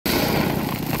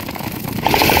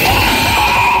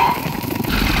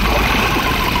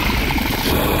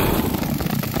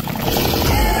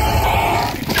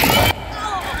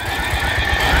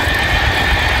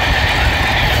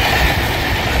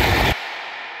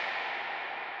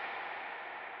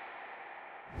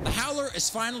Howler is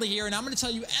finally here, and I'm going to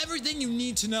tell you everything you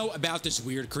need to know about this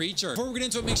weird creature. Before we get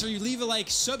into it, make sure you leave a like,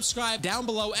 subscribe down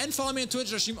below, and follow me on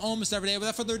Twitch. I stream almost every day.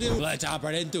 Without further ado, let's hop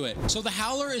right into it. So the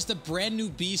Howler is the brand new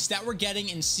beast that we're getting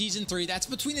in Season 3. That's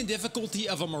between the difficulty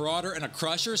of a Marauder and a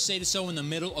Crusher, say so in the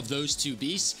middle of those two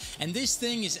beasts. And this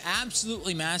thing is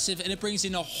absolutely massive, and it brings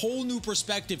in a whole new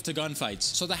perspective to gunfights.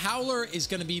 So the Howler is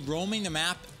going to be roaming the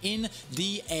map in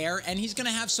the air, and he's going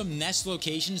to have some nest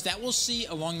locations that we'll see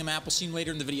along the map. We'll see him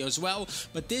later in the video as well,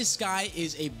 but this guy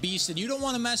is a beast, and you don't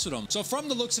want to mess with him. So from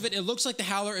the looks of it, it looks like the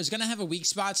Howler is going to have a weak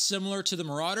spot similar to the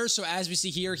Marauder. So as we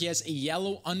see here, he has a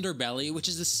yellow underbelly, which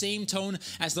is the same tone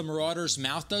as the Marauder's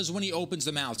mouth does when he opens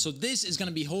the mouth. So this is going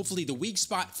to be hopefully the weak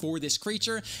spot for this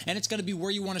creature, and it's going to be where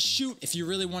you want to shoot if you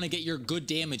really want to get your good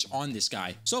damage on this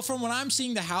guy. So from what I'm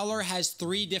seeing, the Howler has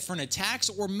 3 different attacks,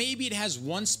 or maybe it has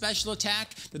one special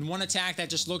attack, then one attack that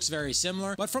just looks very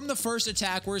similar. But from the first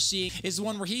attack we're seeing is the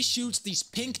one where he shoots these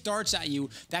pink darts at you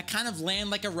that kind of land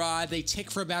like a rod. They tick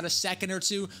for about a second or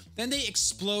two, then they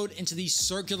explode into these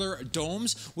circular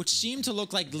domes, which seem to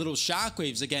look like little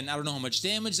shockwaves. Again, I don't know how much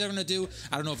damage they're gonna do.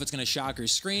 I don't know if it's gonna shock your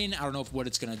screen. I don't know what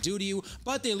it's gonna do to you,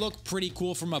 but they look pretty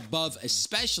cool from above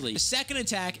especially. The second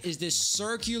attack is this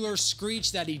circular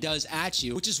screech that he does at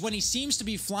you, which is when he seems to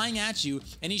be flying at you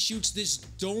and he shoots this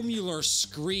domular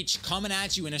screech coming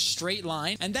at you in a straight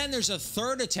line. And then there's a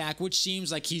third attack which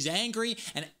seems like he's angry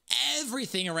and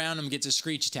everything around him gets a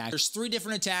screech attack. There's 3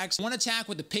 different attacks. One attack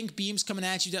with the pink beams coming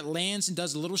at you that lands and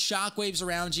does little shockwaves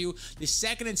around you. The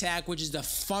second attack, which is the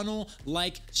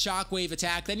funnel-like shockwave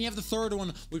attack. Then you have the third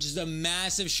one, which is the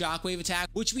massive shockwave attack,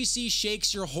 which we see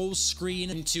shakes your whole screen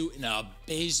into a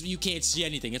base. You can't see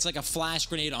anything. It's like a flash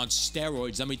grenade on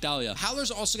steroids, let me tell you.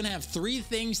 Howler's also going to have 3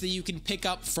 things that you can pick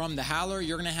up from the Howler.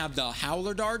 You're going to have the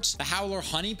Howler darts, the Howler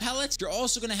honey pellets. You're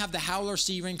also going to have the Howler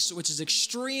C-Rinks, which is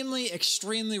extremely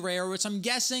rare, which I'm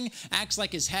guessing acts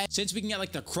like his head. Since we can get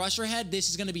like the Crusher head, this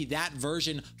is going to be that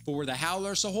version for the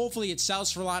Howler. So hopefully it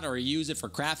sells for a lot, or you use it for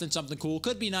crafting something cool.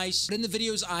 Could be nice. But in the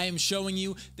videos I am showing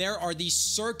you, there are these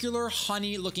circular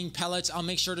honey looking pellets. I'll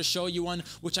make sure to show you one,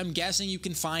 which I'm guessing you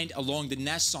can find along the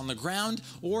nests on the ground,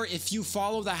 or if you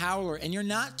follow the Howler and you're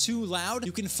not too loud,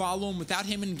 you can follow him without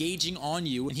him engaging on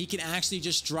you, and he can actually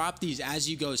just drop these as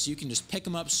you go. So you can just pick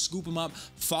them up, scoop them up,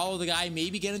 follow the guy,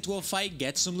 maybe get into a fight,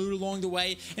 get some loot along the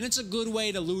way, and it's a good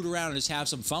way to loot around and just have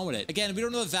some fun with it. Again, we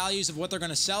don't know the values of what they're going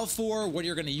to sell for, what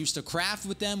you're going to use to craft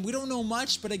with them. We don't know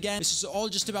much, but again, this is all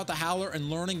just about the Howler and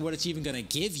learning what it's even going to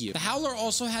give you. The Howler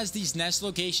also has these nest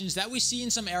locations that we see in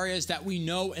some areas that we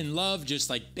know and love, just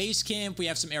like Base Camp. We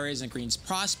have some areas in Green's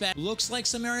Prospect. Looks like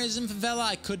some areas in Favela.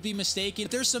 I could be mistaken.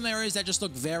 But there's some areas that just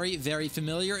look very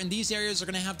familiar, and these areas are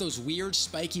going to have those weird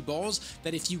spiky balls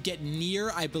that if you get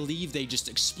near, I believe they just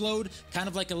explode, kind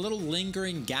of like a little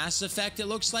lingering gas effect it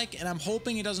looks like. And I'm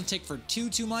hoping it doesn't tick for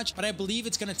too much, but I believe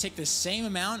it's going to tick the same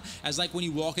amount as like when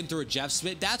you walk in through a Jeff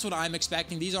Spit. That's what I'm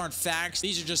expecting. These aren't facts.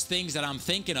 These are just things that I'm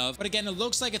thinking of. But again, it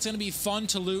looks like it's going to be fun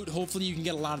to loot. Hopefully you can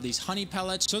get a lot of these honey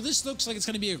pellets. So this looks like it's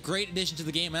going to be a great addition to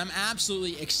the game, and I'm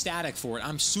absolutely ecstatic for it.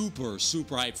 I'm super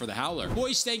hyped for the Howler.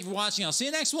 Boys, thank you for watching. I'll see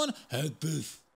you next one. Peace.